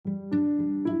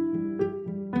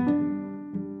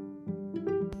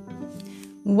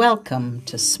Welcome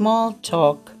to Small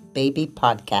Talk Baby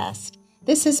Podcast.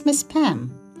 This is Miss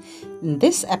Pam. In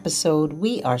this episode,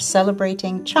 we are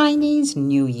celebrating Chinese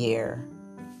New Year.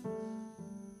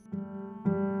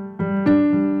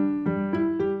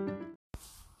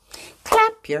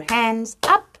 Clap your hands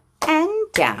up and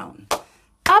down,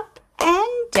 up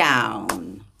and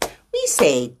down. We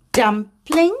say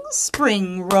dumplings,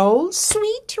 spring rolls,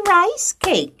 sweet rice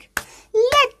cake.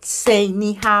 Let's say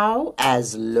ni hao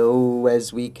as low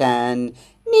as we can.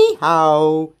 Ni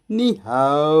hao, ni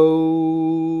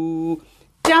hao.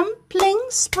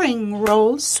 Dumplings, spring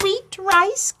rolls, sweet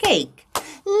rice cake.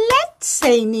 Let's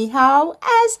say ni hao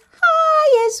as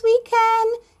high as we can.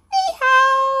 Ni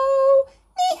hao,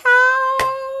 ni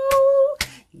hao.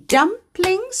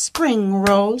 Dumplings, spring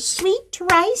rolls, sweet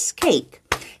rice cake.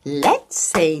 Let's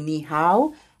say ni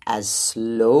hao as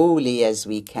slowly as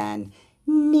we can.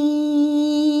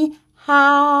 Ni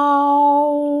hao.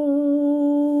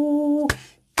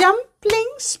 Dumpling,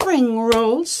 spring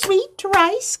roll, sweet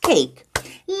rice cake.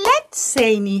 Let's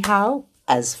say ni hao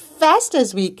as fast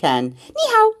as we can. Ni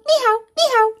hao, ni hao, ni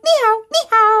hao, ni hao, ni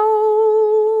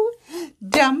hao.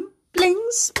 Dumpling,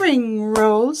 spring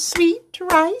roll, sweet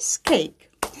rice cake.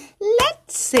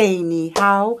 Let's say ni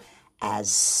hao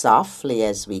as softly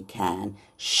as we can.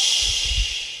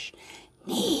 Shh.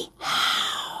 Ni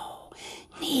hao.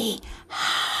 Ni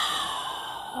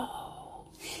hao.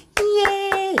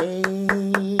 Yay!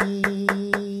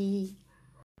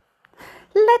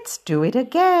 Let's do it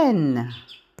again.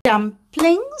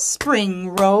 Dumplings, spring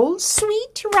rolls,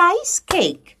 sweet rice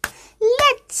cake.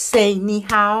 Let's say ni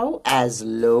hao as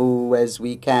low as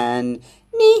we can.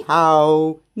 Ni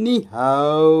hao, ni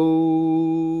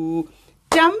hao.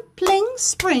 Dumplings,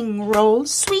 spring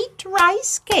rolls, sweet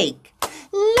rice cake.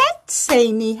 Let's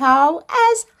say ni hao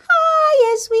as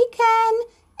high as we can.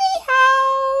 Ni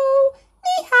hao,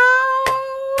 ni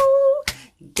hao.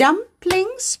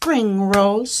 Dumplings, spring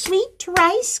roll, sweet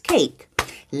rice cake.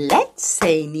 Let's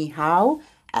say ni hao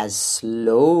as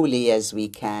slowly as we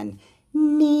can.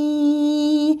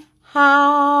 Ni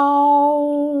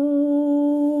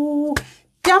hao.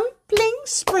 Dumplings,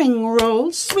 spring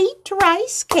roll, sweet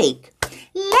rice cake.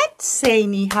 Let's say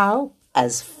ni hao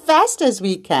as fast as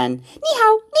we can. Ni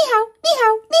hao, ni hao, ni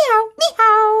hao, ni hao, ni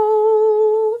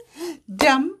hao.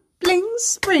 Dumplings,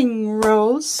 spring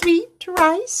roll, sweet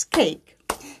rice cake.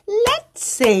 Let's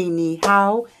say ni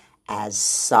hao as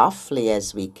softly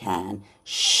as we can.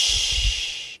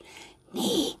 Shh.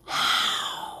 Ni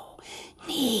hao,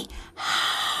 ni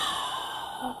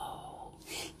hao.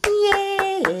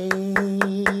 Yay!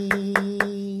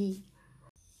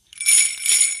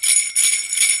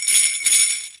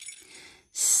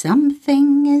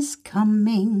 Something is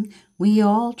coming, we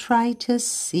all try to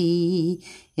see.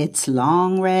 It's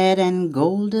long, red and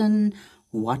golden,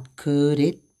 what could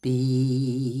it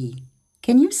be?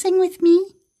 Can you sing with me?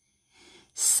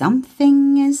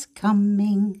 Something is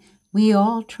coming, we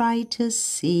all try to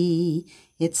see.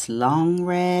 It's long,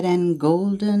 red and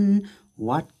golden,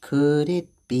 what could it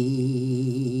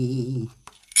be?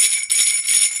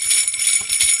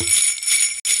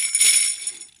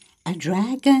 A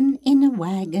dragon in a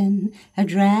wagon, a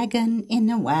dragon in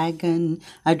a wagon,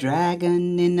 a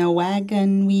dragon in a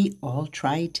wagon we all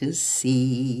try to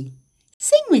see.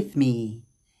 Sing with me.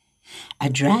 A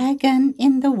dragon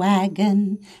in the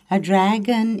wagon, a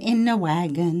dragon in a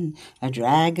wagon, a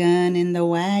dragon in the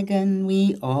wagon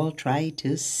we all try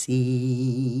to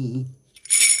see.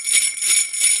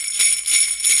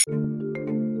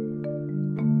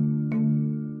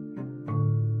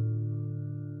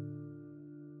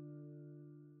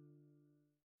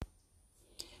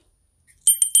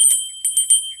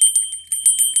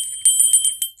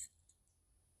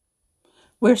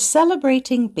 We're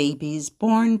celebrating babies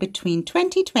born between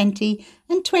 2020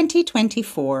 and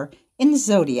 2024 in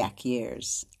zodiac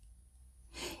years.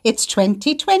 It's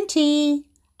 2020.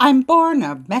 I'm born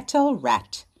a metal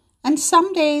rat, and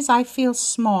some days I feel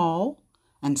small,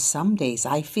 and some days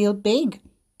I feel big.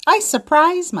 I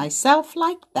surprise myself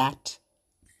like that.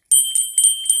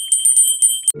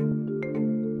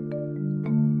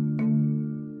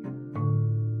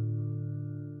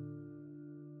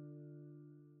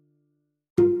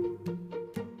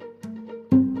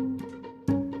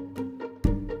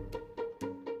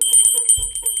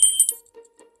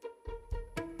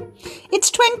 It's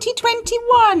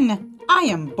 2021. I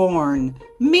am born.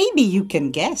 Maybe you can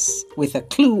guess with a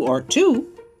clue or two.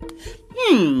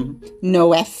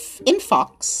 No F in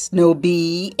fox, no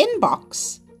B in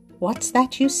box. What's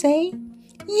that you say?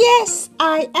 Yes,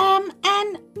 I am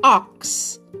an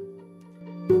ox.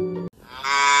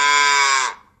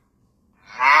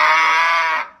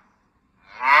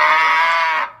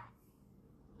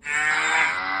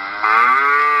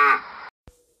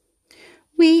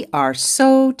 are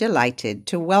so delighted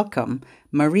to welcome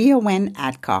Maria Wen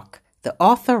Adcock, the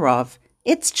author of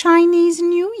It's Chinese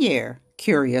New Year,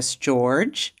 Curious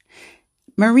George.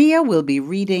 Maria will be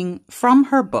reading from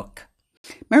her book.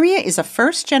 Maria is a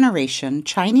first-generation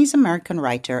Chinese-American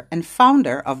writer and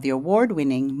founder of the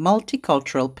award-winning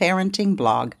multicultural parenting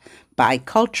blog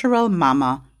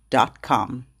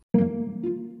biculturalmama.com.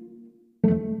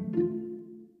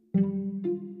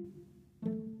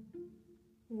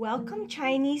 Welcome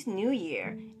Chinese New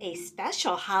Year, a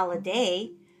special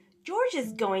holiday. George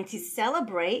is going to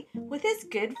celebrate with his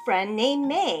good friend named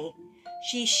May.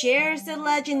 She shares the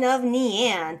legend of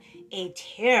Nian, a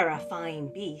terrifying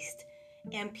beast,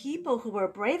 and people who were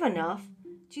brave enough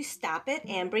to stop it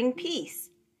and bring peace.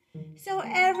 So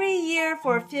every year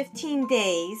for 15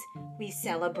 days, we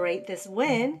celebrate this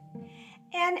win.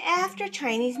 And after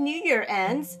Chinese New Year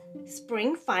ends,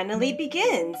 spring finally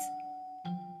begins.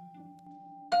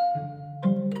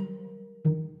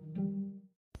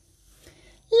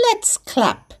 Let's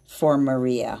clap for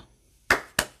Maria.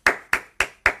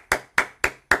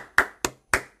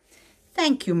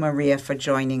 Thank you, Maria, for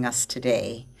joining us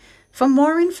today. For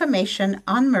more information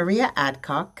on Maria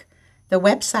Adcock, the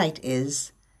website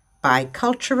is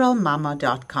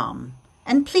biculturalmama.com,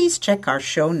 and please check our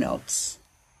show notes.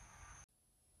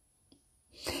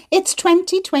 It's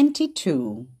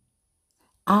 2022.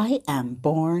 I am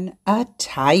born a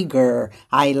tiger.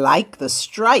 I like the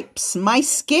stripes, my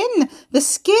skin, the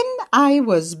skin I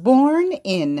was born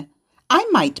in. I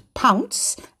might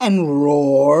pounce and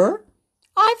roar.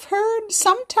 I've heard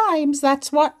sometimes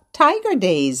that's what Tiger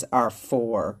Days are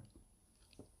for.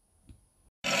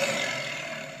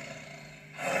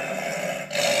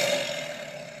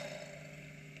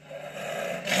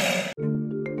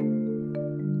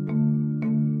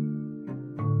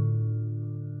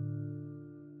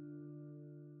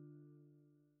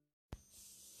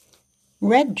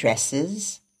 Red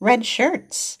dresses, red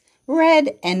shirts,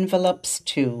 red envelopes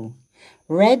too.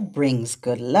 Red brings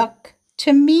good luck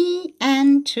to me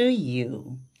and to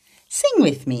you. Sing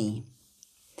with me.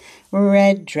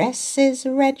 Red dresses,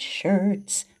 red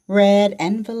shirts, red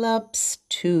envelopes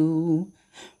too.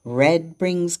 Red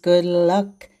brings good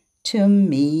luck to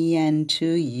me and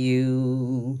to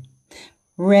you.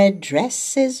 Red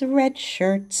dresses, red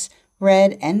shirts,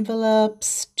 red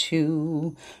envelopes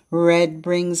too. Red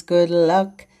brings good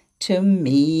luck to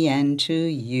me and to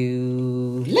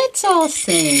you. Let's all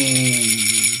sing.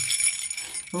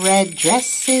 Red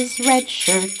dresses, red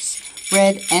shirts,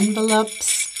 red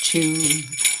envelopes too.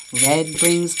 Red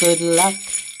brings good luck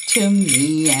to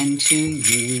me and to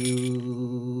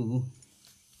you.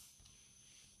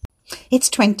 It's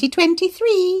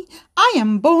 2023. I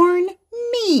am born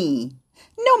me.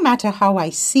 No matter how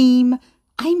I seem,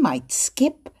 I might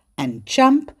skip and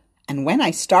jump, and when I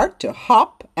start to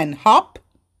hop and hop,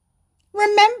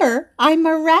 remember I'm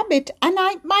a rabbit and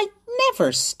I might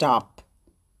never stop.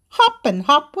 Hop and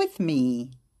hop with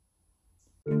me.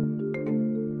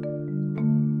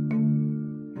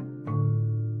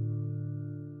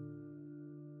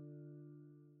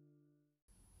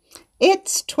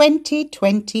 It's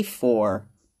 2024.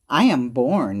 I am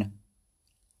born.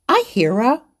 I hear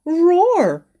a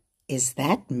roar. Is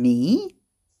that me?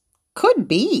 Could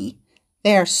be.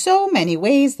 There are so many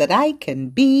ways that I can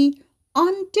be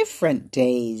on different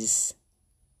days.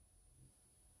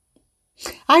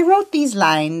 I wrote these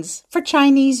lines for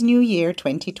Chinese New Year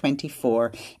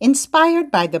 2024,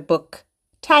 inspired by the book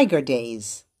Tiger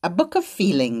Days, A Book of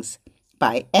Feelings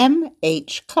by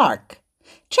M.H. Clark.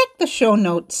 Check the show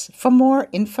notes for more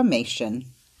information.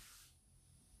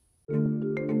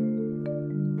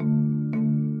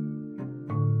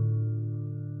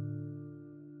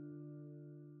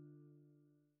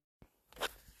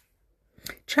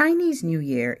 Chinese New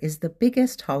Year is the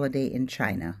biggest holiday in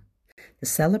China. The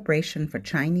celebration for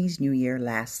Chinese New Year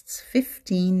lasts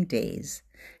 15 days,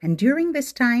 and during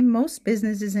this time, most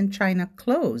businesses in China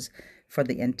close for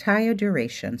the entire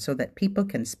duration so that people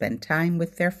can spend time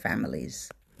with their families.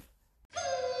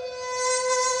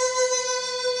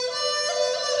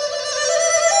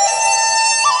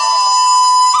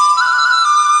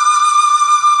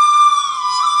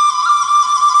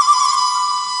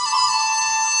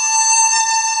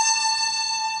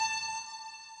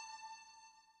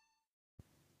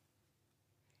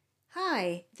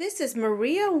 Hi, this is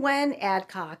Maria Wen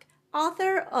Adcock,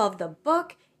 author of the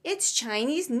book It's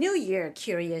Chinese New Year,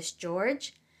 Curious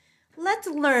George. Let's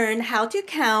learn how to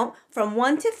count from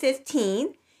 1 to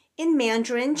 15 in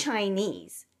Mandarin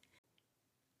Chinese.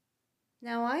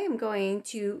 Now I am going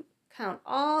to count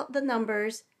all the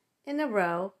numbers in a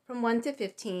row from 1 to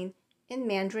 15 in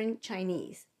Mandarin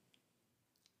Chinese.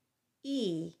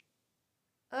 1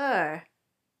二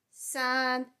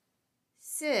三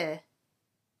四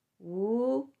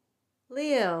五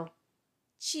六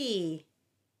七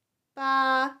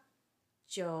八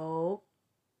九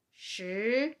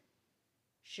十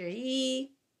11、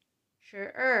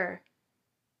12、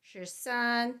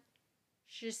13、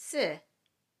14、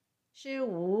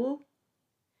15.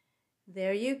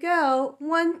 There you go,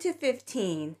 1 to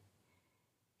 15.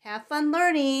 Have fun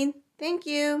learning. Thank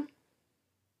you.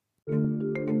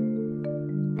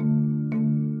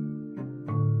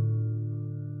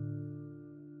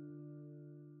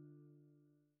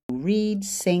 Read,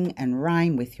 sing, and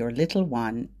rhyme with your little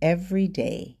one every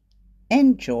day.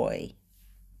 Enjoy.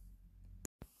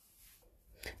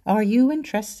 Are you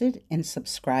interested in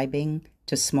subscribing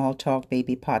to Small Talk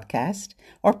Baby Podcast?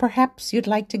 Or perhaps you'd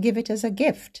like to give it as a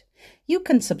gift? You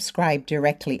can subscribe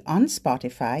directly on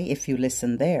Spotify if you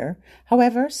listen there.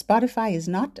 However, Spotify is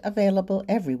not available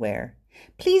everywhere.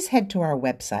 Please head to our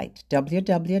website,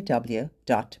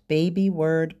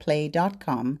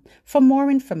 www.babywordplay.com, for more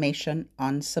information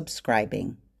on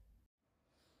subscribing.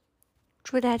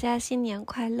 祝大家新年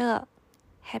快乐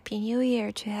Happy New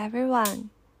Year to everyone.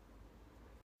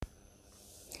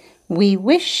 We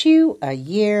wish you a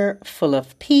year full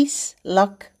of peace,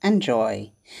 luck, and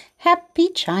joy. Happy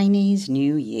Chinese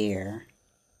New Year.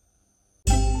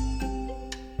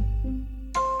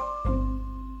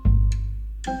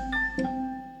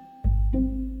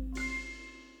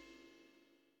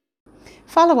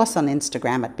 Follow us on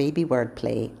Instagram at Baby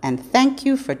Wordplay, and thank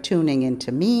you for tuning in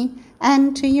to me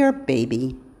and to your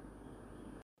baby.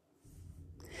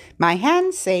 My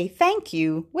hands say thank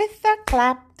you with a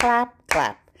clap, clap,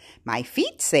 clap. My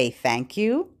feet say thank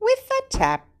you with a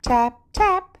tap, tap,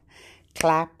 tap.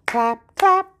 Clap, clap,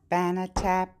 clap, and a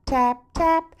tap, tap,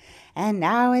 tap. And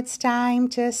now it's time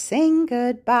to sing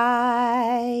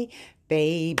goodbye.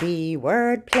 Baby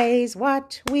Wordplay's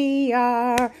what we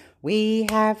are. We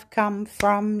have come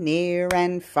from near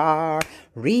and far,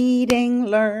 reading,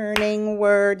 learning,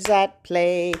 words at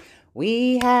play.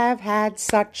 We have had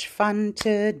such fun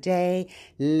today.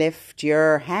 Lift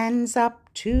your hands up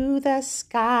to the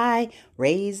sky.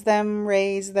 Raise them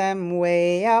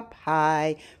way up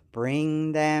high.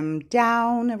 Bring them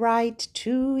down right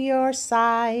to your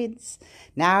sides.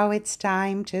 Now it's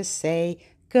time to say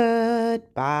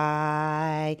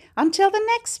goodbye. Until the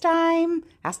next time.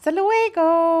 Hasta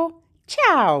luego.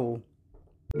 Ciao.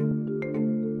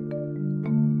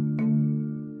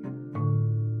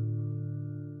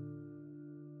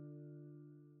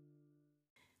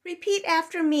 Repeat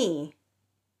after me.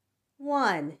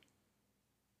 1.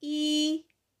 一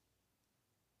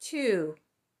 2.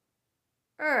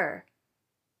 二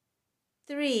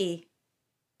 3.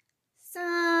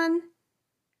 三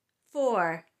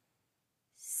 4.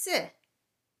 四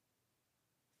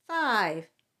 5.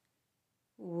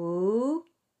 五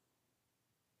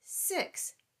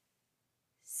 6.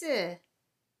 四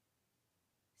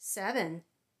 7.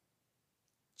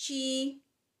 七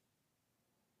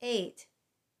 8.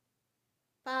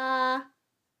 八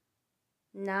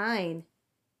 9.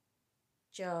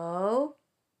 九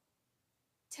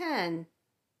 10.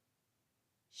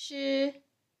 十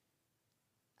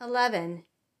 11.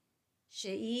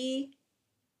 11.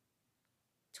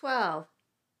 12.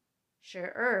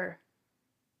 12.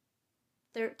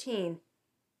 13.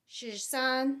 13.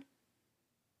 14.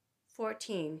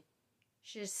 14.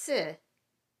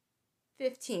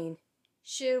 15.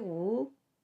 15.